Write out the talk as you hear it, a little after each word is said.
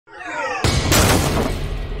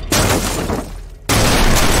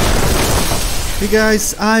Hey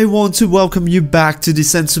guys, I want to welcome you back to the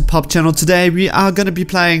Sensu Pop channel. Today we are going to be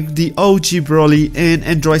playing the OG Broly in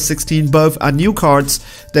Android 16. Both are new cards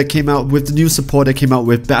that came out with the new support that came out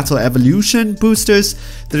with Battle Evolution boosters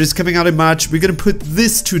that is coming out in March. We're going to put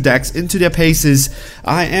these two decks into their paces.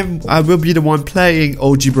 I will be the one playing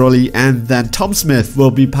OG Broly, and then Tom Smith will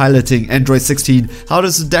be piloting Android 16. How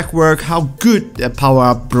does the deck work, how good that power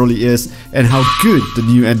up Broly is, and how good the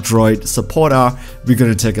new Android support are. We're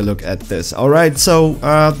going to take a look at this. Alright, so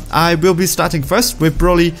I will be starting first with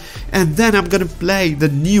Broly, and then I'm going to play the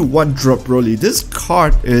new one-drop Broly. This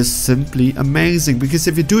card is simply amazing, because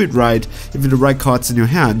if you do it right, if you have the right cards in your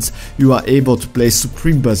hands, you are able to play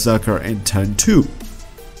Supreme Berserker in turn 2.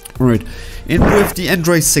 Alright, and with the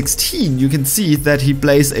Android 16, you can see that he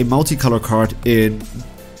plays a multicolor card in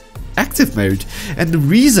active mode, and the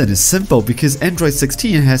reason is simple, because Android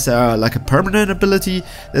 16 has like a permanent ability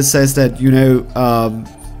that says that, you know,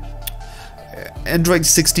 Android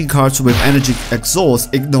 16 cards with energy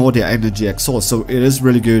exhaust ignore their energy exhaust, so it is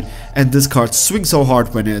really good. And this card swings so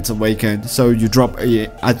hard when it's awakened, so you drop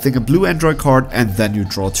I think a blue Android card and then you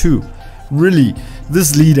draw 2. Really,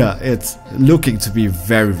 this leader, it's looking to be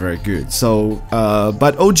very good. So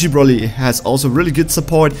but OG Broly has also really good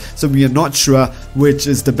support, so we are not sure which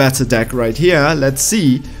is the better deck right here. Let's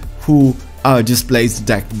see who just plays the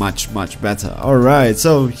deck much better. Alright,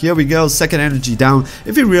 so here we go, second energy down.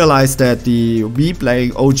 If you realize that me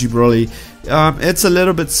playing OG Broly, it's a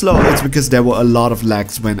little bit slow, it's because there were a lot of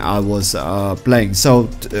lags when I was playing. So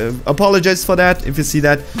apologize for that if you see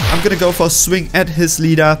that. I'm gonna go for a swing at his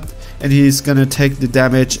leader, and he's gonna take the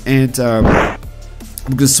damage, and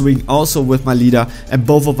I'm gonna swing also with my leader, and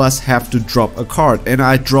both of us have to drop a card. And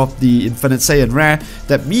I dropped the Infinite Saiyan Rare.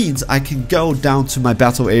 That means I can go down to my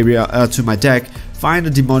battle area, to my deck, find a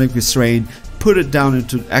Demonic Restraint, put it down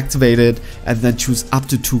into activated, and then choose up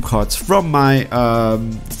to 2 cards from my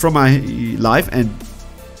life and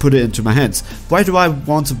put it into my hands. Why do I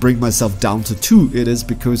want to bring myself down to 2? It is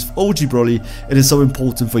because OG Broly, it is so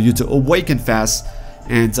important for you to awaken fast.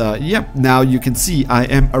 And yep, now you can see I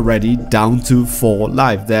am already down to 4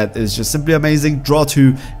 life. That is just simply amazing. Draw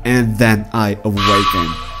 2, and then I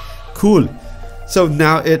awaken. Cool. So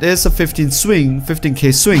now it is a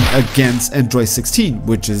 15k swing against Android 16,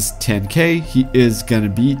 which is 10k. He is gonna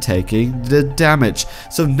be taking the damage.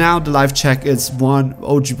 So now the life check is one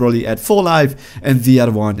OG Broly at 4 life, and the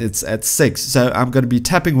other one it's at 6. So I'm gonna be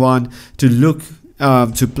tapping one to look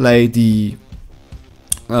to play the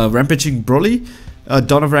Rampaging Broly.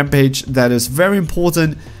 Dawn of Rampage. That is very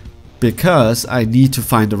important, because I need to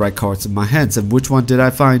find the right cards in my hands. And which one did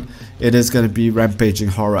I find? It is going to be Rampaging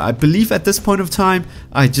Horror. I believe at this point of time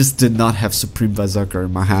I just did not have Supreme Berserker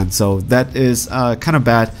in my hand, so that is kind of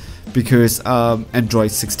bad, because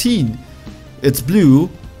Android 16, it's blue.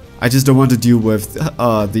 I just don't want to deal with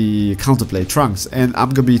the counterplay Trunks, and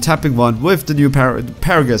I'm going to be tapping one with the new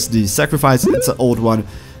Paragus, the Sacrifice. It's an old one.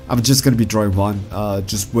 I'm just going to be drawing one,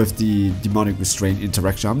 just with the Demonic Restraint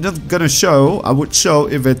interaction. I'm not going to show, I would show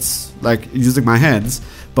if it's like using my hands,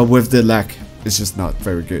 but with the lag, it's just not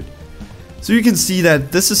very good. So you can see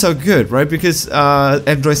that this is so good, right? Because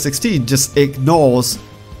Android 16 just ignores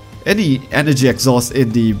any energy exhaust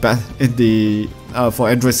in the for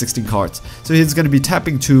Android 16 cards. So he's going to be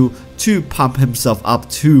tapping to pump himself up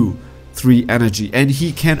to 3 energy, and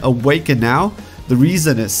he can awaken now. The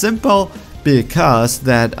reason is simple, because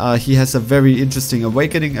that he has a very interesting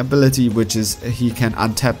awakening ability, which is he can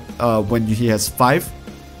untap when he has 5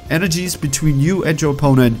 energies between you and your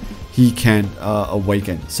opponent. He can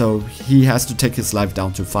awaken, so he has to take his life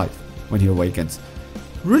down to 5 when he awakens.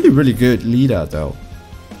 Really good leader though.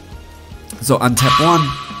 So untap one,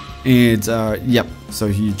 and yep, so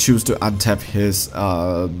he chooses to untap his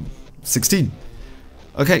 16.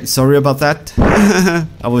 Okay, sorry about that.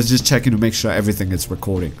 I was just checking to make sure everything is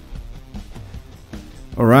recording.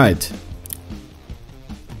 Alright,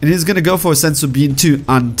 and he's gonna go for a Sensu Bean to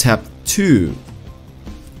untap 2.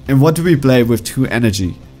 And what do we play with 2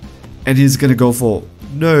 energy? And he's gonna go for,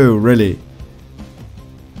 no, really,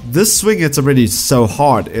 this swing, it's already so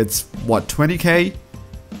hard. It's what, 20k,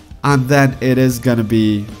 and then it is gonna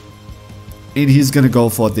be, and he's gonna go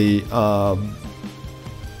for the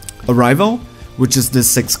Arrival, which is the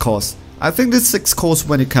 6 cost. I think the 6 cost,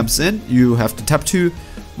 when it comes in, you have to tap 2.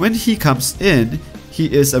 When he comes in, he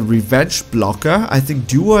is a revenge blocker, I think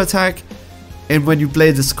duo attack, and when you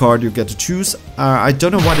play this card you get to choose. I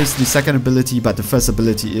don't know what is the second ability, but the first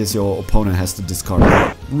ability is your opponent has to discard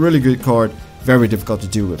it. Really good card, very difficult to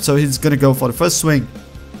deal with. So he's gonna go for the first swing,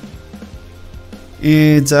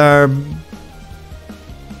 and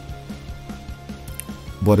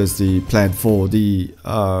what is the plan for the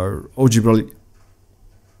OG Broly?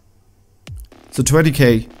 So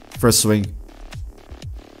 20k first swing.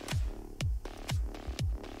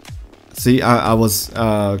 See, I was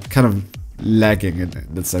kind of lagging in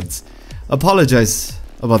that sense. Apologize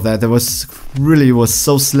about that. That was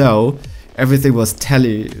so slow. Everything was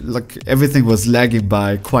everything was lagging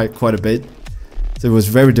by quite a bit. So it was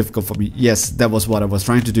very difficult for me. Yes, that was what I was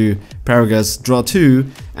trying to do. Paragus, draw 2,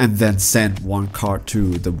 and then send 1 card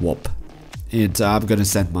to the warp. And I'm gonna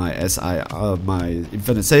send my my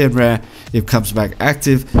Infinite Saiyan Rare. It comes back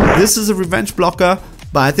active. This is a revenge blocker,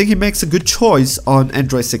 but I think he makes a good choice on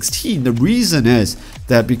Android 16. The reason is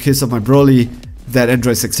that because of my Broly, that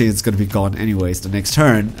Android 16 is gonna be gone anyways the next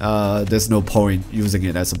turn. There's no point using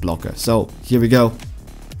it as a blocker. So here we go.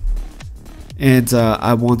 And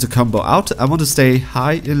I want to combo out. I want to stay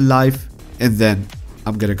high in life, and then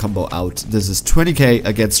I'm gonna combo out. This is 20k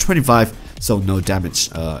against 25, so no damage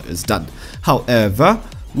is done. However,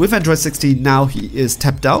 with Android 16 now he is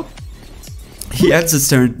tapped out. He ends his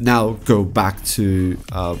turn. Now go back to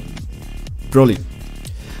Broly.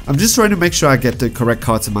 I'm just trying to make sure I get the correct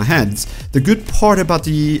cards in my hands. The good part about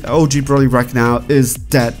the OG Broly right now is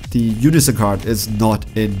that the Unison card is not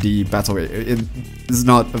in the battle, is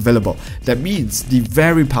not available. That means the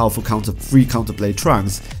very powerful free Counterblade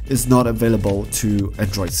Trunks is not available to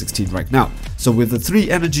Android 16 right now. So with the 3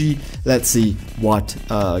 energy, let's see what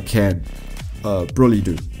can Broly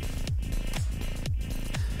do.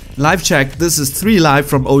 Life check. This is 3 life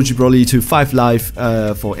from OG Broly to 5 life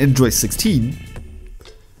for Android 16.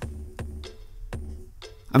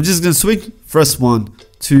 I'm just gonna swing first one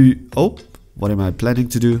to, oh, what am I planning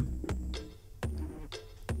to do?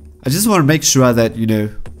 I just want to make sure that, you know,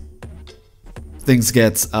 things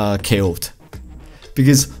get KO'd.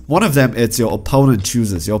 Because one of them, it's your opponent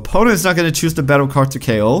chooses. Your opponent is not gonna choose the battle card to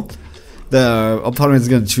KO. The opponent is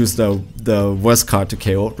gonna choose the worst card to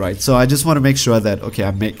KO, right? So I just want to make sure that, okay,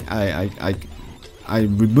 I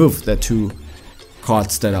remove the 2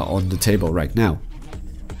 cards that are on the table right now.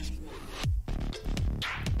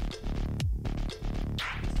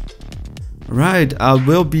 Right, I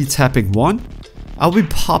will be tapping 1. I'll be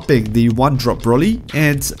popping the 1-drop Broly,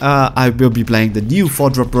 and I will be playing the new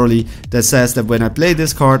 4-drop Broly that says that when I play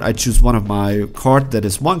this card, I choose one of my card that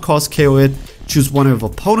is 1 cost, KO it, choose one of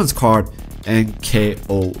opponent's card, and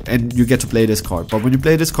KO. And you get to play this card. But when you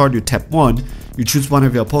play this card, you tap 1, you choose one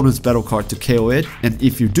of your opponent's battle card to KO it, and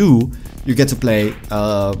if you do, you get to play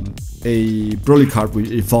a Broly card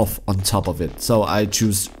with Evolve on top of it. So I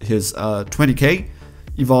choose his 20k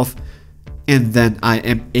Evolve, and then I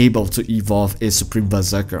am able to evolve a Supreme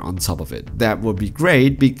Berserker on top of it. That would be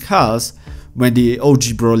great, because when the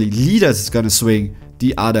OG Broly leaders is gonna swing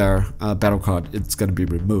the other battle card, it's gonna be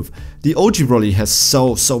removed. The OG Broly has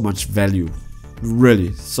so much value,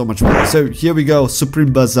 really so much value. So here we go,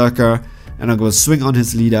 Supreme Berserker, and I'm gonna swing on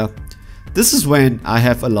his leader. This is when I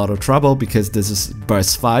have a lot of trouble, because this is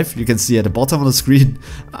burst 5. You can see at the bottom of the screen,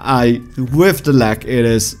 with the lag, it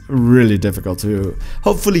is really difficult to...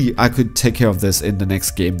 Hopefully I could take care of this in the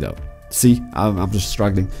next game though. See, I'm just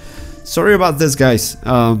struggling. Sorry about this, guys.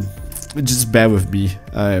 Just bear with me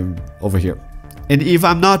over here. And if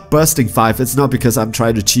I'm not bursting 5, it's not because I'm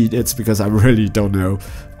trying to cheat, it's because I really don't know.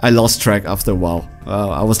 I lost track after a while.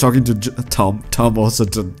 I was talking to Tom. Tom also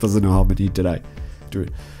doesn't know how many did I do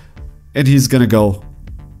it. And he's gonna go.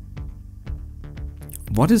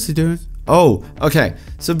 What is he doing? Oh, okay.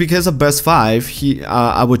 So because of burst 5,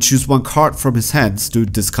 I would choose 1 card from his hands to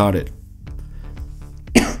discard it.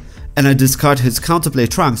 And I discard his Counterblade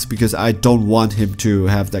Trunks because I don't want him to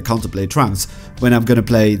have that Counterblade Trunks when I'm gonna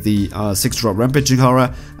play the 6-drop Rampaging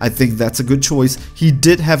Horror. I think that's a good choice. He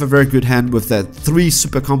did have a very good hand with that 3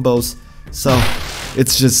 super combos. So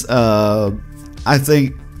it's just I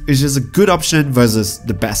think it's just a good option versus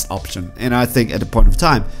the best option. And I think at the point of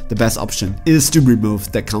time, the best option is to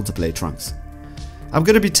remove the Counterblade Trunks. I'm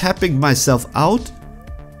gonna be tapping myself out.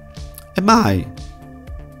 Am I?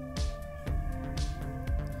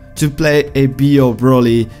 To play a BO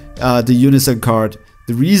Broly, the Unison card.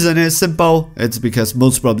 The reason is simple. It's because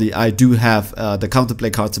most probably I do have the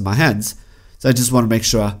Counterplay cards in my hands. So I just want to make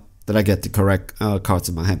sure that I get the correct cards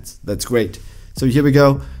in my hands. That's great. So here we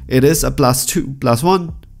go. It is a +2,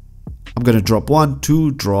 +1. I'm gonna drop 1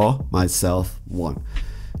 to draw myself 1.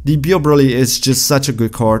 The BO Broly is just such a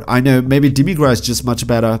good card. I know maybe Demigra is just much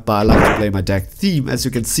better, but I like to play my deck theme. As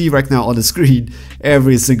you can see right now on the screen,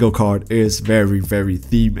 every single card is very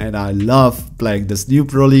theme, and I love playing this new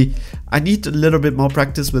Broly. I need a little bit more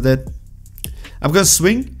practice with it. I'm gonna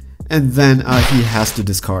swing, and then he has to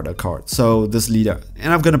discard a card. So this leader,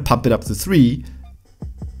 and I'm gonna pump it up to 3.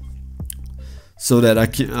 so that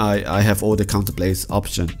I have all the counterplays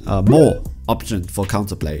option, more option for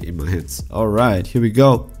counterplay in my hands. All right, here we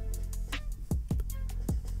go.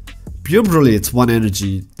 Pure Broly, it's 1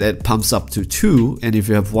 energy that pumps up to 2, and if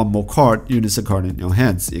you have 1 more card, Unison card in your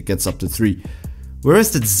hands, it gets up to 3.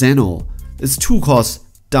 Whereas the Zeno, it's 2 costs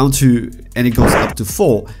down to, and it goes up to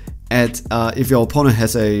 4. And if your opponent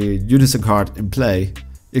has a Unison card in play,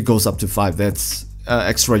 it goes up to 5. That's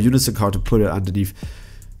extra Unison card to put it underneath.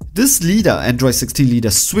 This leader, Android 16 leader,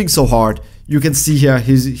 swings so hard. You can see here,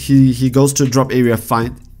 he goes to a drop area,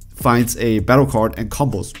 finds a battle card and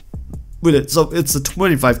combos with it. So it's a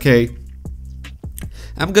 25k.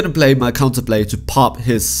 I'm gonna play my counterplay to pop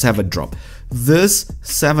his 7 drop. This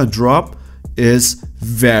 7 drop is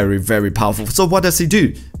very, very powerful. So what does he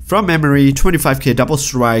do? From memory, 25k double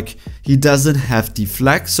strike. He doesn't have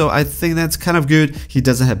deflect, so I think that's kind of good. He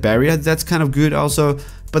doesn't have barrier, that's kind of good also.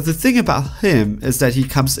 But the thing about him is that he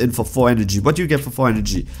comes in for 4 energy. What do you get for 4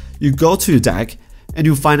 energy? You go to your deck and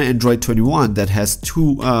you find an Android 21 that has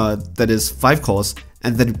 5 cores,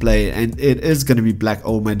 and then you play it, and it is going to be Black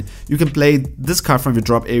Omen. You can play this card from your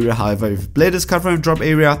drop area. However, if you play this card from your drop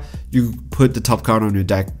area, you put the top card on your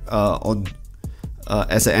deck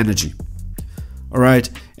as an energy. Alright,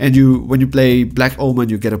 and when you play Black Omen,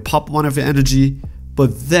 you get to pop 1 of your energy,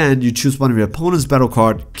 but then you choose 1 of your opponent's battle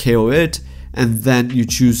card, KO it, and then you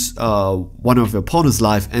choose 1 of your opponent's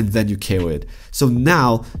life, and then you KO it. So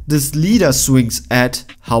now this leader swings at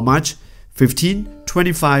how much? 15,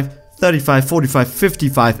 25, 35, 45,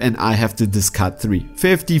 55, and I have to discard 3.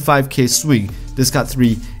 55k swing, discard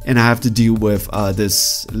 3, and I have to deal with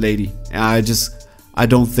this lady. I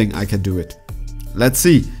don't think I can do it. Let's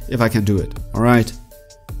see if I can do it. Alright.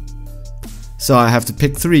 So I have to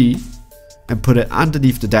pick 3 and put it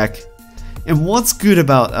underneath the deck. And what's good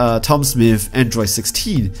about Tom Smith Android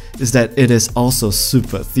 16 is that it is also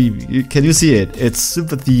super theme. Can you see it? It's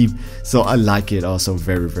super theme, so I like it also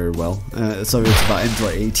very, very well. So it's about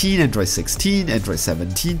Android 18, Android 16, Android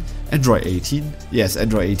 17, Android 18, yes,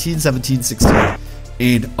 Android 18, 17, 16,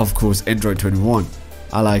 and of course Android 21.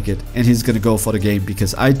 I like it, and he's gonna go for the game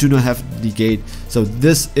because I do not have negate. So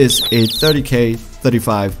this is a 30k,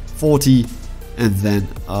 35, 40, and then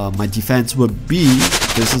my defense would be,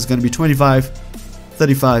 this is gonna be 25,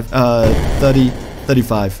 35, 30,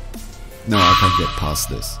 35. No, I can't get past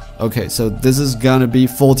this. Okay, so this is gonna be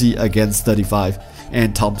 40 against 35,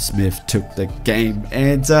 and Tom Smith took the game.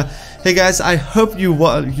 And hey guys, I hope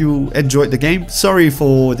you enjoyed the game. Sorry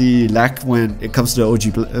for the lag when it comes to the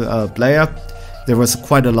OG player. There was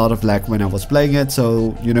quite a lot of lag when I was playing it,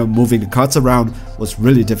 so you know, moving the cards around was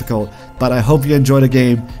really difficult. But I hope you enjoy the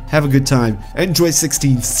game, have a good time. Android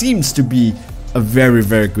 16 seems to be a very,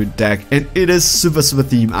 very good deck, and it is super, super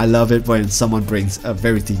themed. I love it when someone brings a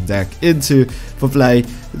very themed deck for play.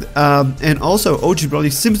 And also OG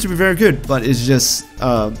Broly seems to be very good, but it's just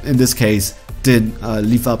in this case didn't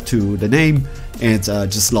live up to the name, and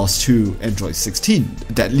just lost to Android 16.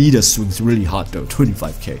 That leader swings really hard though,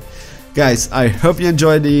 25k. Guys, I hope you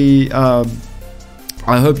enjoyed the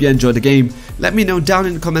game. Let me know down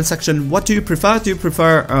in the comment section, what do you prefer? Do you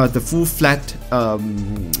prefer the full flat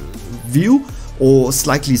view, or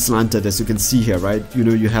slightly slanted, as you can see here, right? You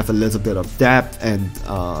know, you have a little bit of depth and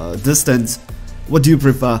distance. What do you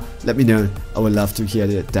prefer? Let me know. I would love to hear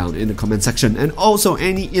it down in the comment section. And also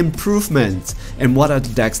any improvements, and what are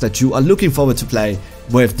the decks that you are looking forward to play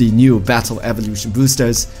with the new Battle Evolution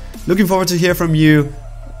boosters. Looking forward to hear from you.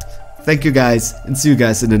 Thank you guys, and see you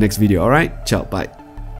guys in the next video. Alright, ciao, bye.